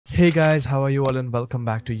Hey guys, how are you all, and welcome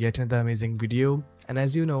back to yet another amazing video. And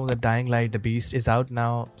as you know, the Dying Light the Beast is out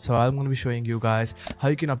now, so I'm going to be showing you guys how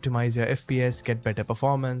you can optimize your FPS, get better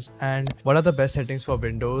performance, and what are the best settings for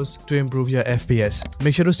Windows to improve your FPS.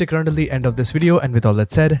 Make sure to stick around till the end of this video, and with all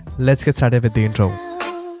that said, let's get started with the intro.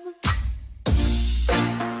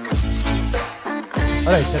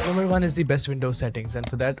 Alright, step number 1 is the best Windows settings, and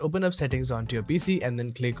for that open up settings onto your PC and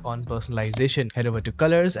then click on personalization. Head over to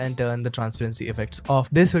colors and turn the transparency effects off.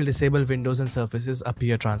 This will disable windows and surfaces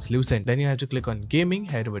appear translucent. Then you have to click on gaming,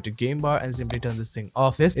 head over to game bar and simply turn this thing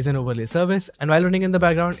off. This is an overlay service, and while running in the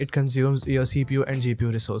background it consumes your CPU and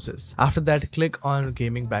GPU resources. After that, click on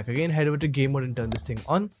gaming back again, head over to game mode and turn this thing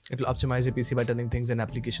on. It will optimize your PC by turning things and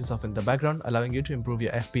applications off in the background, allowing you to improve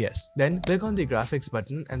your FPS. Then click on the graphics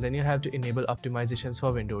button and then you have to enable optimizations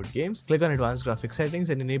for windowed games. Click on advanced graphics settings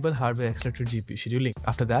and enable hardware accelerated GPU scheduling.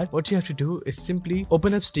 After that, what you have to do is simply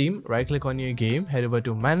open up Steam, right click on your game, head over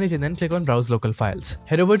to manage and then click on browse local files.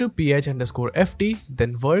 Head over to ph_ft,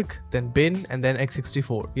 then work, then bin and then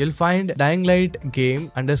x64. You'll find Dying Light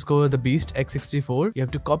game _ the beast x64. You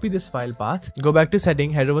have to copy this file path, go back to setting,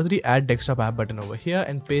 head over to the add desktop app button over here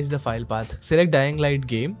and paste the file path. Select Dying Light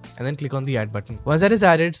game and then click on the add button. Once that is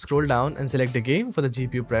added, scroll down and select the game. For the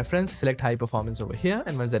GPU preference, select high performance over here,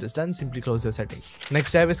 and once that is done, simply close your settings.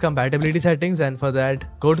 Next tab is compatibility settings, and for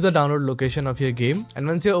that go to the download location of your game, and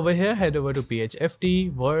once you're over here, head over to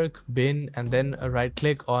phft, work, bin and then right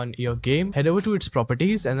click on your game, head over to its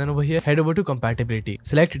properties and then over here head over to compatibility.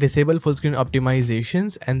 Select disable full screen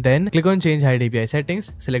optimizations and then click on change hide API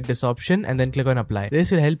settings. Select this option and then click on apply.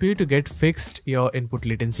 This will help you to get fixed your input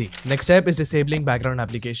latency. Next step is disabling background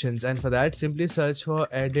applications, and for that simply search for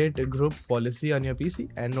edit group policy on your PC,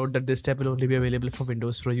 and note that this step will only be available for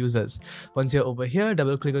Windows Pro users. Once you're over here,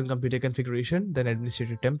 double click on computer configuration, then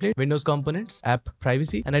administrator template, Windows components, app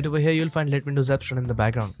privacy, and right over here you'll find let Windows apps run in the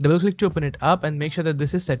background. Double click to open it up and make sure that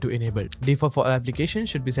this is set to enabled. Default for all applications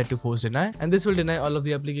should be set to force deny, and this will deny all of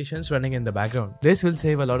the applications running in the background. This will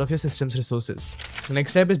save a lot of your system's resources. The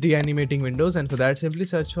next step is de-animating Windows, and for that simply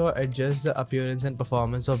search for adjust the appearance and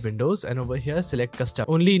performance of Windows, and over here select custom.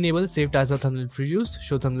 Only enable save as a thumbnail previews,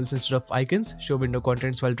 show thumbnails instead of icons, show window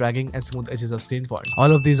contents while dragging, and smooth edges of screen font.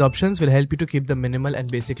 All of these options will help you to keep the minimal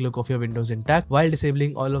and basic look of your Windows intact while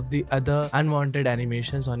disabling all of the other unwanted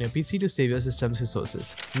animations on your PC to save your system's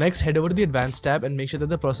resources. Next, head over to the advanced tab and make sure that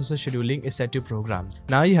the processor scheduling is set to program.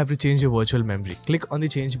 Now you have to change your virtual memory. Click on the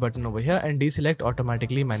change button over here and deselect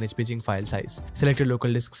automatically manage paging file size. Select your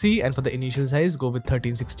local disk C, and for the initial size go with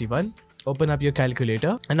 1361. Open up your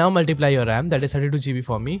calculator and now multiply your RAM, that is 32 GB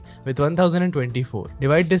for me, with 1024.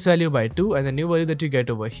 Divide this value by 2 and the new value that you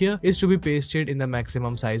get over here is to be pasted in the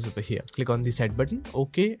maximum size over here. Click on the set button,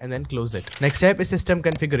 OK, and then close it. Next step is system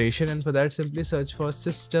configuration, and for that simply search for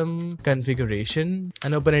system configuration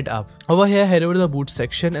and open it up. Over here head over to the boot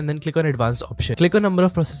section and then click on advanced option. Click on number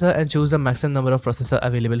of processor and choose the maximum number of processor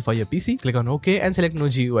available for your PC. Click on OK and select no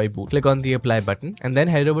GUI boot. Click on the apply button and then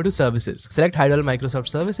head over to services. Select hide all Microsoft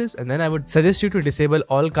services, and then I would suggest you to disable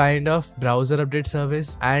all kind of browser update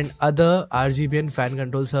service and other RGB and fan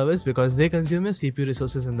control service because they consume your CPU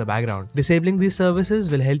resources in the background. Disabling these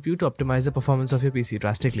services will help you to optimize the performance of your PC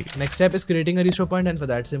drastically. Next step is creating a restore point, and for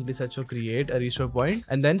that simply search for create a restore point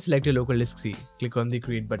and then select your local disk C. Click on the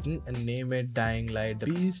create button and name it Dying Light the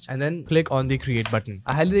Beast, and then click on the create button.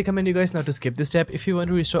 I highly recommend you guys not to skip this step if you want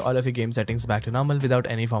to restore all of your game settings back to normal without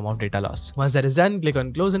any form of data loss. Once that is done, click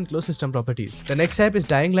on close and close system properties. The next step is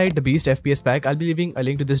Dying Light the Beast FPS pack. I'll be leaving a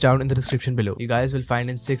link to this down in the description below. You guys will find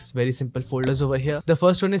in 6 very simple folders over here. The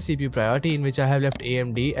first one is CPU priority, in which I have left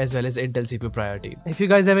AMD as well as Intel CPU priority. If you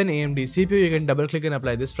guys have an AMD CPU, you can double click and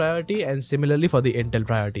apply this priority, and similarly for the Intel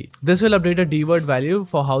priority. This will update a D-word value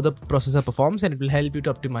for how the processor performs, and it will help you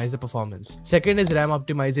to optimize the performance. Second is RAM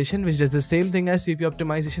optimization, which does the same thing as CPU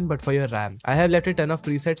optimization but for your RAM. I have left a ton of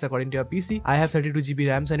presets according to your PC. I have 32 GB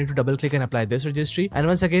RAM, so I need to double click and apply this registry, and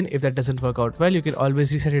once again if that doesn't work out well, you can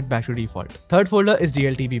always reset it back to default. Third folder is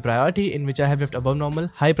DLTP priority, in which I have left above normal,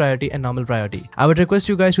 high priority and normal priority. I would request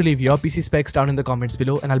you guys to leave your PC specs down in the comments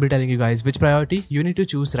below, and I'll be telling you guys which priority you need to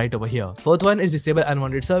choose right over here. Fourth one is disable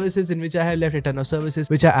unwanted services, in which I have left a ton of services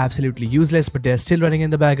which are absolutely useless but they are still running in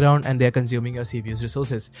the background and they are consuming your CPU's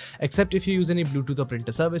resources. Except if you use any Bluetooth or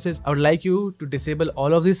printer services, I would like you to disable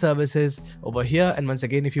all of these services over here, and once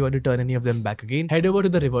again if you want to turn any of them back again, head over to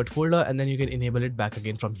the revert folder and then you can enable it back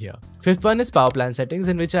again from here. Fifth one is power plan settings,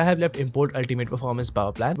 in which I have left import ultimate performance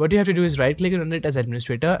power plan. What you have to do is right click on it as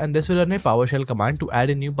administrator, and this will run a PowerShell command to add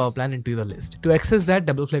a new power plan into the list. To access that,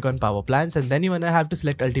 double click on power plans, and then you wanna have to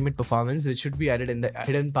select ultimate performance, which should be added in the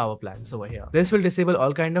hidden power plans over here. This will disable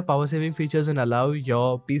all kind of power saving features and allow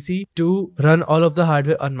your PC to run all of the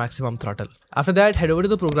hardware on maximum throttle. After that, head over to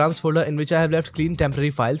the programs folder in which I have left clean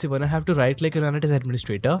temporary files. You wanna have to right click on it as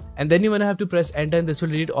administrator, and then you wanna have to press enter, and this will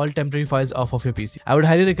delete all temporary files off of your PC. I would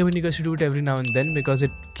highly recommend you guys to do it every now and then because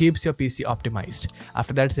it keeps your PC optimized.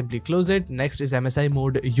 After that, simply close it. Next is MSI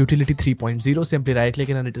mode utility 3.0. Simply right click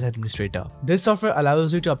on it as administrator. This software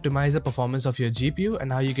allows you to optimize the performance of your GPU,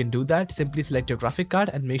 and how you can do that, simply select your graphic card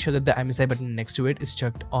and make sure that the MSI button next to it is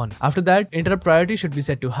checked on. After that, interrupt priority should be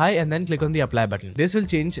set to high, and then click on the apply button. This will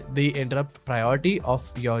change the interrupt priority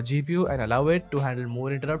of your GPU and allow it to handle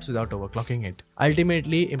more interrupts without overclocking it,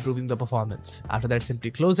 ultimately improving the performance. After that,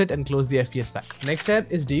 simply close it and close the FPS pack. Next step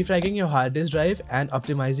is defragging your hard disk drive and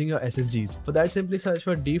optimizing your SSDs. For that, simply search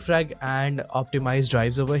for defrag and optimize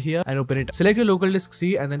drives over here and open it. Select your local disk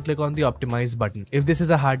C and then click on the optimize button. If this is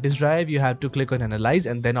a hard disk drive, you have to click on analyze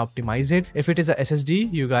and then optimize it. If it is a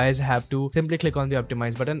SSD, you guys have to simply click on the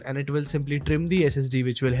optimize button, and it will simply trim the SSD,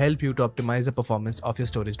 which will help you to optimize the performance of your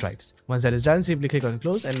storage drives. Once that is done, simply click on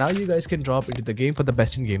close, and now you guys can drop into the game for the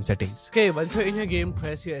best in game settings. Okay, once you're in your game,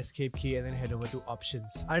 press your escape key and then head over to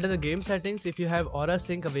options. Under the game settings, if you have Aura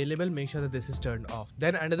Sync available, make sure that this is turned off.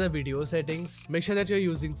 Then under the video settings, make sure that you're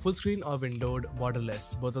using full screen or windowed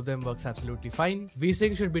borderless. Both of them works absolutely fine.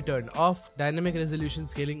 VSync should be turned off. Dynamic resolution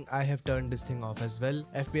scaling, I have turned this thing off as well.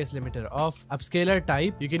 FPS limiter off. Upscaler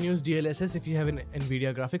type, you can use DLSS if you have an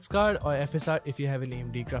Nvidia graphics card, or FSR if you have an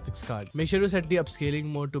AMD graphics card. Make sure to set the upscaling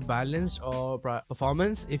mode to balanced or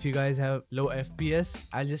performance. If you guys have low FPS,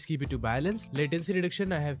 I'll just keep it to balanced. Latency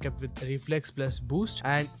reduction, I have kept with reflex plus boost.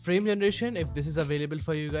 And frame generation, if this is available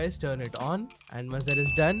for you guys, turn it on. And once that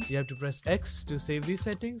is done, you have to press X to save these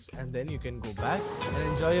settings, and then you can go back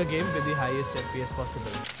and enjoy your game with the highest FPS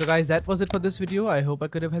possible. So guys, that was it for this video. I hope I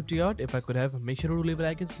could have helped you out. If I could have, make sure to leave a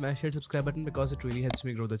like and smash that subscribe button because it really helps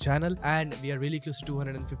me grow the channel, and we are really close to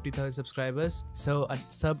 250,000 subscribers, so a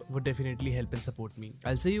sub would definitely help and support me.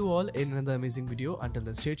 I'll see you all in another amazing video. Until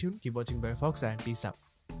then, stay tuned, keep watching BareFox, and peace out.